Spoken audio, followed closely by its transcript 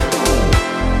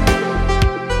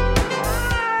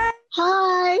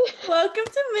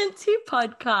Welcome to Minty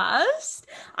Podcast.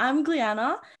 I'm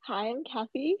Gliana. Hi, I'm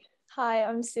Kathy. Hi,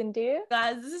 I'm Cindy.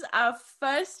 Guys, this is our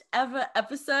first ever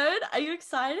episode. Are you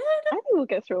excited? I think we'll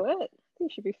get through it. I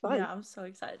think it should be fun. Yeah, I'm so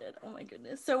excited. Oh my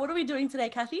goodness. So what are we doing today,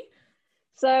 Kathy?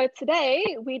 So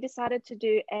today we decided to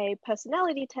do a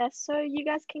personality test so you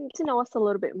guys can get to know us a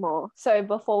little bit more. So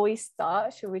before we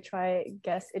start, should we try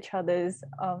guess each other's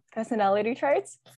personality traits?